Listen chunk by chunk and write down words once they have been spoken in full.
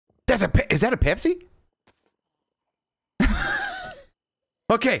Is that a Pepsi?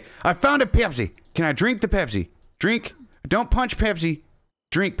 Okay, I found a Pepsi. Can I drink the Pepsi? Drink. Don't punch Pepsi.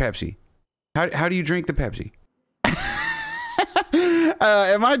 Drink Pepsi. How do you drink the Pepsi?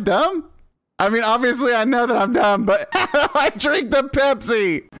 Am I dumb? I mean, obviously I know that I'm dumb, but how do I drink the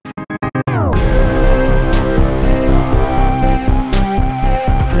Pepsi?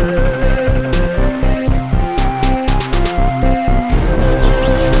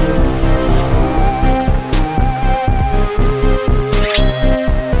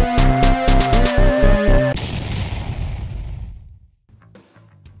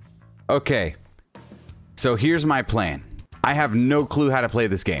 Okay, so here's my plan. I have no clue how to play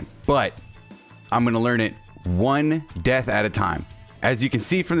this game, but I'm gonna learn it one death at a time. As you can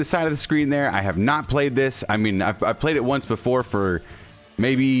see from the side of the screen there, I have not played this. I mean, I've played it once before for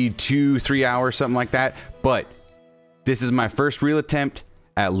maybe 2-3 hours, something like that, but this is my first real attempt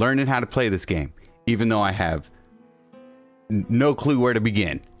at learning how to play this game, even though I have no clue where to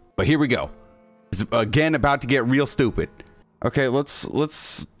begin. But here we go. It's again about to get real stupid. Okay, let's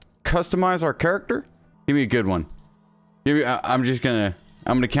customize our character. Give me a good one. I'm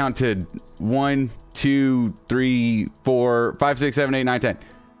gonna count to 1, 2, 3, 4, 5, 6, 7, 8, 9, 10.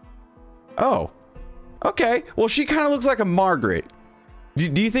 Oh, okay. Well, she kind of looks like a Margaret.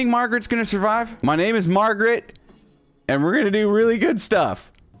 Do you think Margaret's gonna survive? My name is Margaret, and we're gonna do really good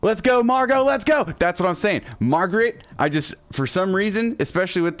stuff. Let's go, Margot. Let's go. That's what I'm saying. Margaret, for some reason,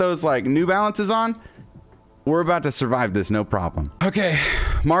 especially with those like New Balances on, we're about to survive this, no problem. Okay,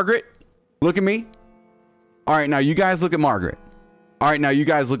 Margaret, look at me. All right, now you guys look at Margaret. All right, now you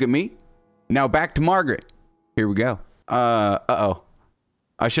guys look at me. Now back to Margaret. Here we go. Uh-oh.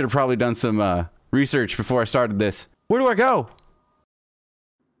 I should have probably done some research before I started this. Where do I go?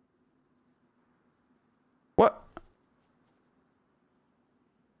 What?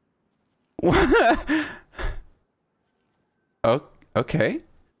 What? Oh, okay.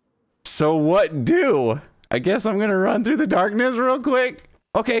 So what do? I guess I'm gonna run through the darkness real quick.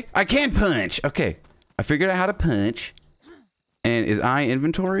 Okay, I can punch. Okay, I figured out how to punch. And is I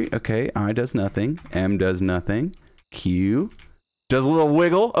inventory? Okay, I does nothing. M does nothing. Q does a little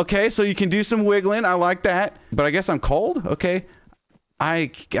wiggle. Okay, so you can do some wiggling. I like that. But I guess I'm cold. Okay, I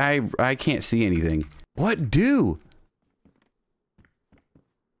can't see anything. What do?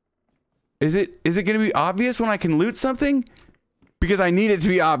 Is it gonna be obvious when I can loot something? Because I need it to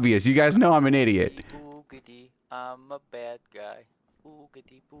be obvious. You guys know I'm an idiot. I'm a bad guy.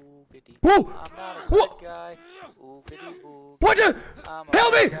 Oogity boogity. Whoa! I'm not a good guy. Oogity boogity. What the?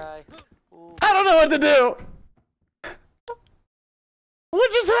 Help me! I don't know what to do.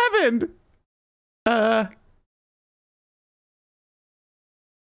 What just happened?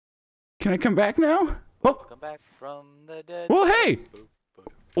 Can I come back now? Oh. Come back from the dead. Well, hey.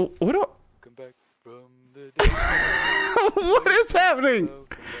 What do I? Come back from the dead. What is happening?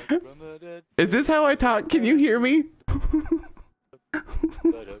 Is this how I talk? Can you hear me?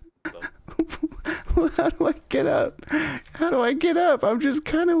 Well, how do I get up? How do I get up? I'm just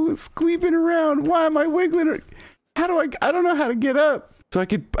kind of squeeping around. Why am I wiggling? How do I don't know how to get up. So I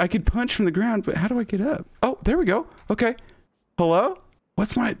could punch from the ground, but how do I get up? Oh, there we go. Okay. Hello?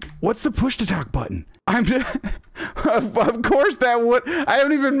 What's the push to talk button? Of course that would. I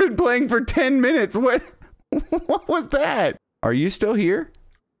haven't even been playing for 10 minutes. What was that? Are you still here?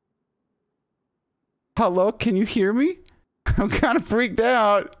 Hello, can you hear me? I'm kind of freaked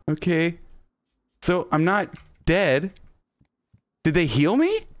out. Okay. So I'm not dead. Did they heal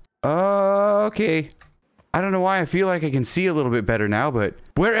me? Okay. I don't know why I feel like I can see a little bit better now, but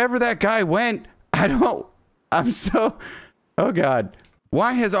wherever that guy went, I'm so, oh God.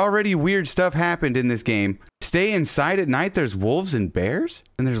 Why has already weird stuff happened in this game? Stay inside at night. There's wolves and bears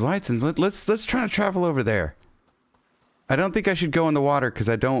and there's lights, and let's try to travel over there. I don't think I should go in the water because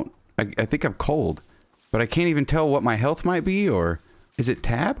I think I'm cold, but I can't even tell what my health might be, or is it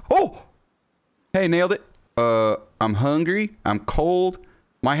tab? Oh, hey, nailed it. I'm hungry. I'm cold.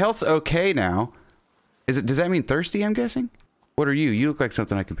 My health's okay now. Does that mean thirsty, I'm guessing? What are you? You look like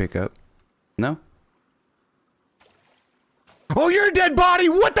something I can pick up. No? Oh, you're a dead body!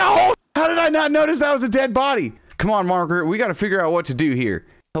 What the hell? How did I not notice that was a dead body? Come on, Margaret. We got to figure out what to do here.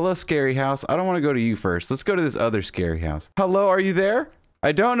 Hello, scary house. I don't want to go to you first. Let's go to this other scary house. Hello, are you there?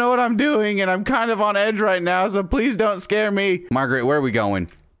 I don't know what I'm doing, and I'm kind of on edge right now, so please don't scare me. Margaret, where are we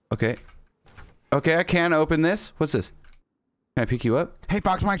going? Okay. Okay, I can open this. What's this? Can I pick you up? Hey,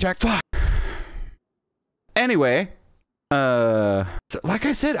 Fox, mic check. Fuck. Anyway, so like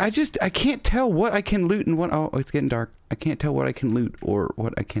I said, I can't tell what I can loot and what. Oh, it's getting dark. I can't tell what I can loot or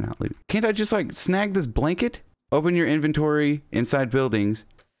what I cannot loot. Can't I just like snag this blanket? Open your inventory inside buildings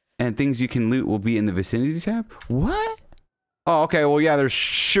and things you can loot will be in the vicinity tab. What? Oh, okay. Well, yeah, there's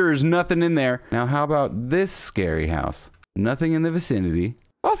sure is nothing in there. Now, how about this scary house? Nothing in the vicinity.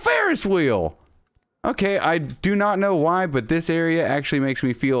 A Ferris wheel. Okay, I do not know why, but this area actually makes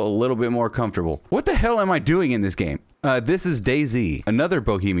me feel a little bit more comfortable. What the hell am I doing in this game? This is DayZ, another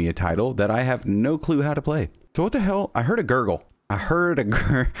Bohemia title that I have no clue how to play. So what the hell? I heard a gurgle. I heard a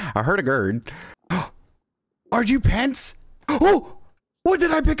gird. RG pants? Oh, what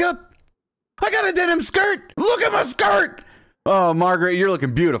did I pick up? I got a denim skirt. Look at my skirt. Oh, Margaret, you're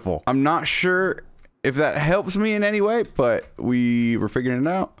looking beautiful. I'm not sure if that helps me in any way, but we were figuring it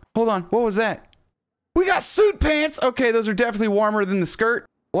out. Hold on, what was that? We got suit pants. Okay, those are definitely warmer than the skirt.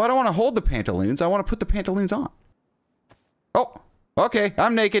 Well, I don't want to hold the pantaloons. I want to put the pantaloons on. Oh, okay,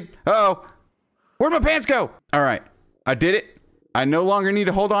 I'm naked. Uh-oh. Where'd my pants go? All right, I did it. I no longer need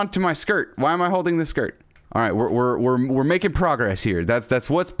to hold on to my skirt. Why am I holding the skirt? All right, we're making progress here. That's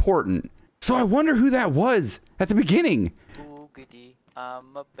what's important. So I wonder who that was at the beginning. Boogity,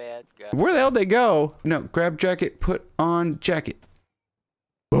 I'm a bad guy. Where the hell did they go? No, grab jacket, put on jacket.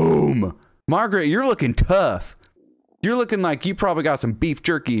 Boom. Margaret, you're looking tough. You're looking like you probably got some beef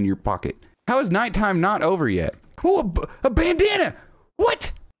jerky in your pocket. How is nighttime not over yet? Oh, a bandana.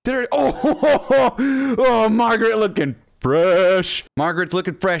 What? Oh, Margaret looking fresh. Margaret's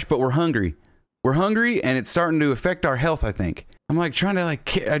looking fresh, but we're hungry. We're hungry, and it's starting to affect our health, I think. I'm like trying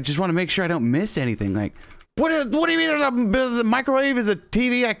to I just want to make sure I don't miss anything. Like, what do you mean there's a microwave? Is a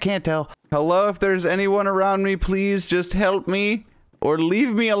TV? I can't tell. Hello, if there's anyone around me, please just help me or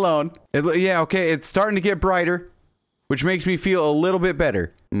leave me alone. Yeah, okay, it's starting to get brighter, which makes me feel a little bit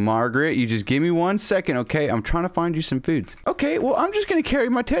better. Margaret, you just give me 1 second, okay? I'm trying to find you some foods. Okay, well, I'm just gonna carry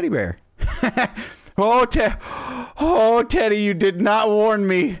my teddy bear. Oh, Teddy, you did not warn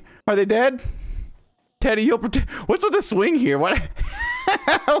me. Are they dead? Teddy, you'll protect. What's with the swing here? What?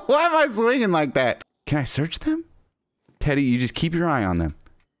 Why am I swinging like that? Can I search them? Teddy, you just keep your eye on them.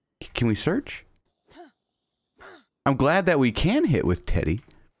 Can we search? I'm glad that we can hit with Teddy,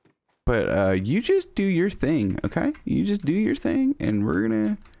 but you just do your thing, okay? You just do your thing, and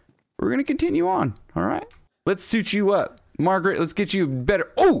we're gonna continue on. All right? Let's suit you up, Margaret. Let's get you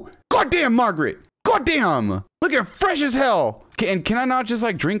better. Oh, goddamn, Margaret! Goddamn! Looking fresh as hell. Can I not just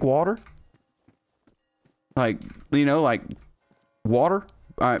like drink water? Like, you know, like water?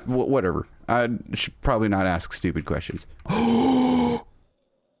 Whatever. I should probably not ask stupid questions. Oh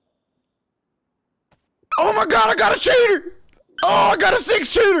my God, I got a shooter! Oh, I got a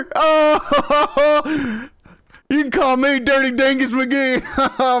 6-shooter! Oh, you can call me Dirty Dangus Mcgee.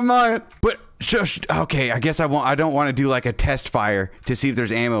 Oh man. But shush. Okay, I guess I don't want to do like a test fire to see if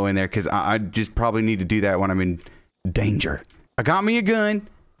there's ammo in there, because I just probably need to do that when I'm in danger. I got me a gun.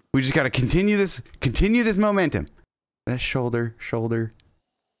 We just got to continue this momentum. That's shoulder.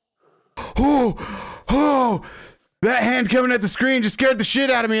 Oh, that hand coming at the screen just scared the shit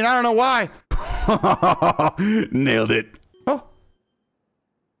out of me, and I don't know why. Nailed it. Oh.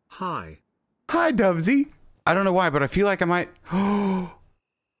 Hi, Dubsy. I don't know why, but I feel like I might. Oh,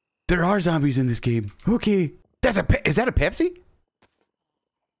 there are zombies in this game. Okay. Is that a Pepsi?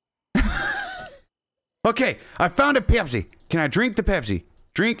 Okay, I found a Pepsi. Can I drink the Pepsi?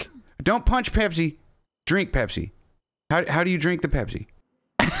 Drink. Don't punch Pepsi. Drink Pepsi. How do you drink the Pepsi?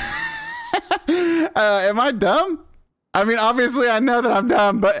 Am I dumb? I mean, obviously I know that I'm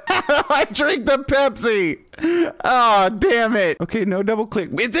dumb, but how do I drink the Pepsi? Oh, damn it. Okay, no double click.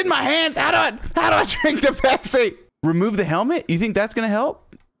 It's in my hands. How do I drink the Pepsi? Remove the helmet? You think that's gonna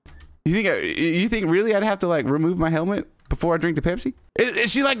help? You think really I'd have to like remove my helmet before I drink the Pepsi?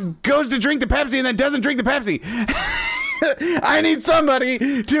 She like goes to drink the Pepsi and then doesn't drink the Pepsi. I need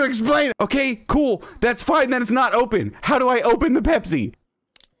somebody to explain. Okay, cool. That's fine that it's not open. How do I open the Pepsi?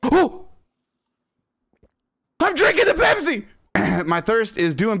 Oh! I'm drinking the Pepsi! My thirst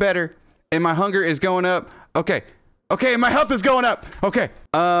is doing better, and my hunger is going up. Okay. Okay, my health is going up. Okay.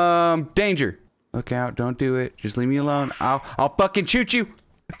 Danger. Look out. Don't do it. Just leave me alone. I'll fucking shoot you.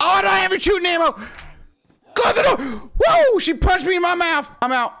 Oh, I don't have your shooting ammo. Close the door. Whoa! She punched me in my mouth.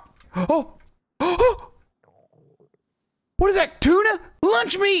 I'm out. Oh. Oh. What is that? Tuna?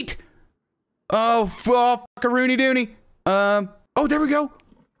 Lunch meat. Oh, fuck-a-rooney dooney. Oh, there we go.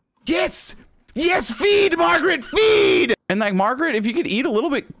 Yes. Yes, feed, Margaret, feed. And like, Margaret, if you could eat a little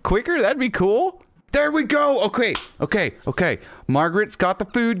bit quicker, that'd be cool. There we go. Okay. Margaret's got the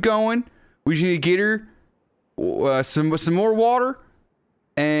food going. We just need to get her some more water,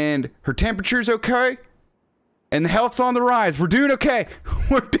 and her temperature's okay, and the health's on the rise. We're doing okay.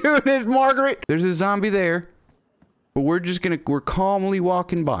 We're doing it, Margaret. There's a zombie there, but we're calmly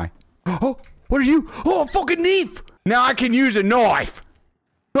walking by. Oh, what are you? Oh, a fucking knife. Now I can use a knife.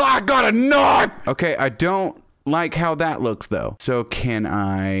 Oh, I got a knife. Okay, I don't like how that looks though. So can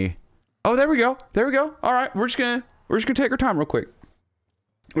I? Oh, there we go. There we go. All right, we're just gonna take our time real quick.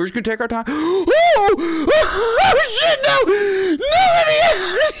 We're just gonna take our time. Oh shit! No! No! Let me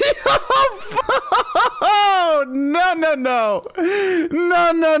Oh, no! No! No!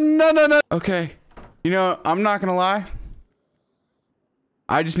 No! No! No! No! No! Okay. You know, I'm not gonna lie.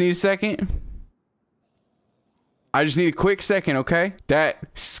 I just need a second. I just need a quick second, okay? That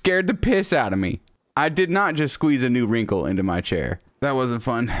scared the piss out of me. I did not just squeeze a new wrinkle into my chair. That wasn't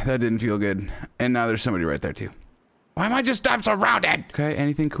fun. That didn't feel good. And now there's somebody right there too. Why am I just I'm surrounded? Okay,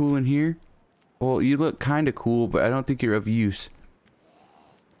 anything cool in here? Well, you look kind of cool, but I don't think you're of use.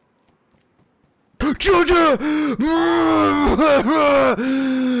 Georgia!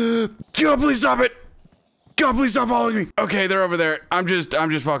 God, please stop it! God, please stop following me! Okay, they're over there. I'm just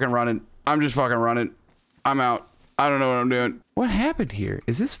fucking running. I'm just fucking running. I'm out. I don't know what I'm doing. What happened here?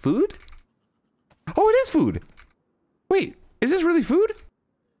 Is this food? Oh, it is food. Wait, is this really food?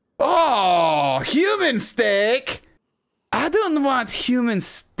 Oh, human steak. I don't want human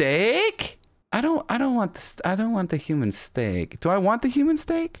steak. I don't want this. I don't want the human steak. Do I want the human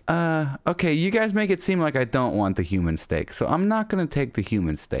steak? Okay, you guys make it seem like I don't want the human steak. So I'm not gonna take the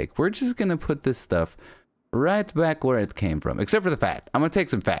human steak. We're just gonna put this stuff right back where it came from. Except for the fat. I'm gonna take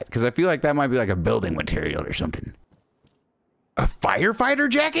some fat because I feel like that might be like a building material or something. A firefighter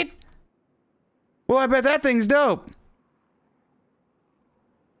jacket? Well, I bet that thing's dope.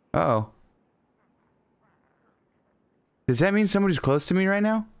 Uh-oh. Does that mean somebody's close to me right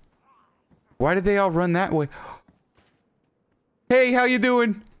now? Why did they all run that way? Hey, how you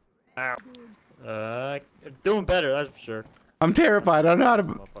doing? Doing better, that's for sure. I'm terrified. I don't know how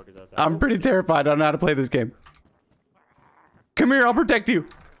to... I'm pretty terrified. I don't know how to play this game. Come here, I'll protect you.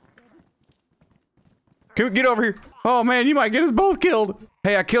 Get over here. Oh man, you might get us both killed.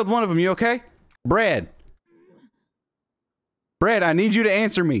 Hey, I killed one of them. You okay? Brad. Brad, I need you to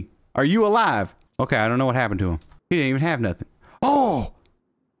answer me. Are you alive? Okay, I don't know what happened to him. He didn't even have nothing. Oh!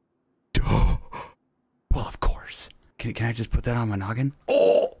 Well, of course. Can I just put that on my noggin?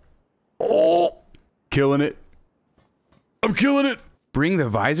 Oh! Oh! Killing it. I'm killing it. Bring the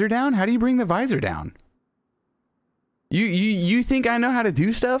visor down? How do you bring the visor down? You think I know how to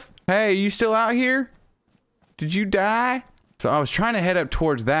do stuff? Hey, you still out here? Did you die? So I was trying to head up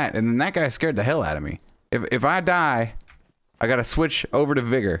towards that, and then that guy scared the hell out of me. If I die, I gotta switch over to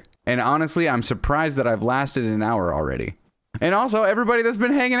Vigor. And honestly, I'm surprised that I've lasted an hour already. And also, everybody that's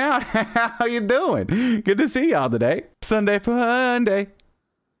been hanging out, how you doing? Good to see y'all today. Sunday fun day.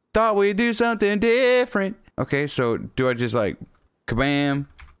 Thought we'd do something different. Okay, so do I just like kabam,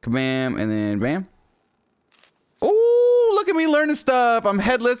 kabam, and then bam? Ooh, look at me learning stuff. I'm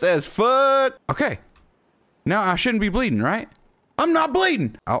headless as fuck. Okay. Now I shouldn't be bleeding, right? I'm not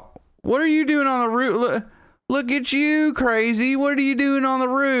bleeding. Oh, what are you doing on the roof? Look at you, crazy. What are you doing on the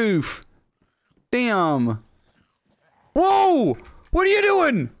roof? Damn. Whoa! What are you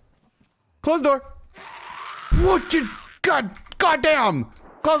doing? Close the door. What you... Goddamn!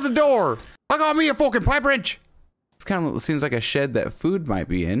 Close the door. I got me a fucking pipe wrench. This kind of seems like a shed that food might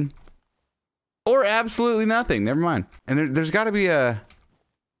be in. Or absolutely nothing. Never mind. And there's got to be a...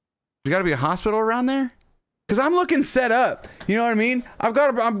 There's got to be a hospital around there? Because I'm looking set up. You know what I mean?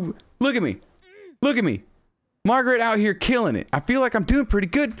 Look at me. Look at me. Margaret out here killing it. I feel like I'm doing pretty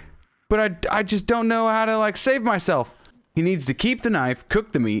good. But I just don't know how to, like, save myself. He needs to keep the knife,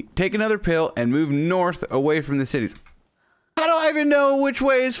 cook the meat, take another pill, and move north away from the cities. How do I even know which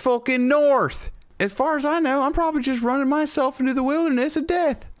way is fucking north? As far as I know, I'm probably just running myself into the wilderness of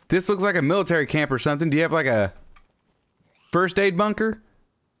death. This looks like a military camp or something. Do you have, like, a first aid bunker?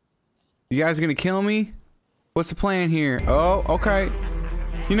 You guys gonna kill me? What's the plan here? Oh, okay.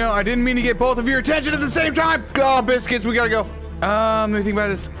 You know, I didn't mean to get both of your attention at the same time. Oh, biscuits, we gotta go. Let me think about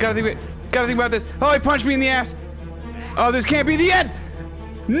this. Gotta think about this. Oh, he punched me in the ass. Oh, this can't be the end.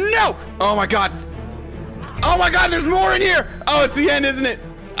 No! Oh my god. Oh my god, there's more in here. Oh, it's the end, isn't it?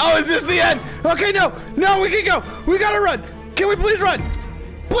 Oh, is this the end? Okay, no. No, we can go. We gotta run. Can we please run?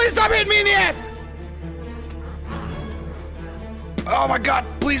 Please stop hitting me in the ass. Oh my god,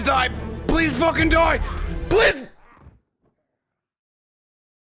 please die. Please fucking die. Please.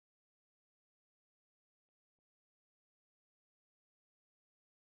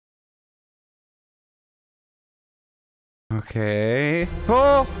 Okay.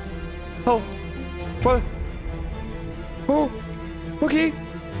 Oh! Oh! What? Oh! Okay!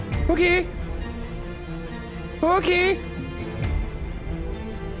 Okay! Okay!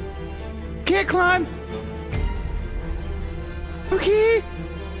 Can't climb! Okay!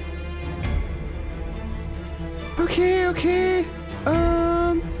 Okay, okay.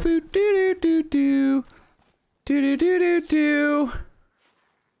 Do do do do do.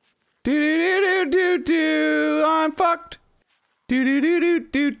 Do do do do do do. I'm fucked. Do do do do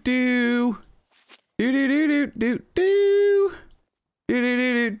do do. Do do do do do do. Do do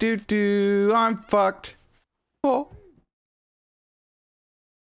do do do do. I'm fucked. Oh.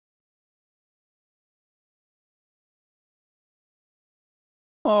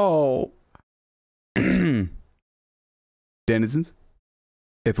 Oh. Denizens,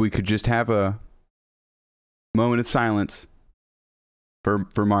 if we could just have a moment of silence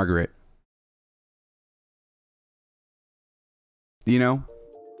for Margaret. You know,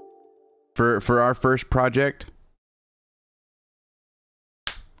 for our first project.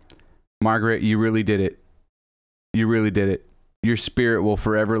 Margaret, you really did it. You really did it. Your spirit will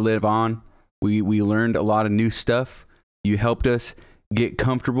forever live on. We learned a lot of new stuff. You helped us get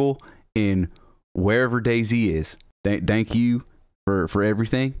comfortable in wherever DayZ is. Thank you for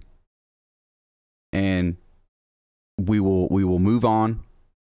everything. And we will move on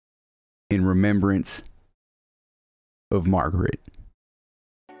in remembrance of Margaret.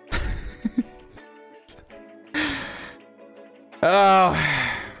 Oh,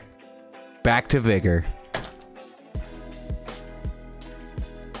 back to Vigor.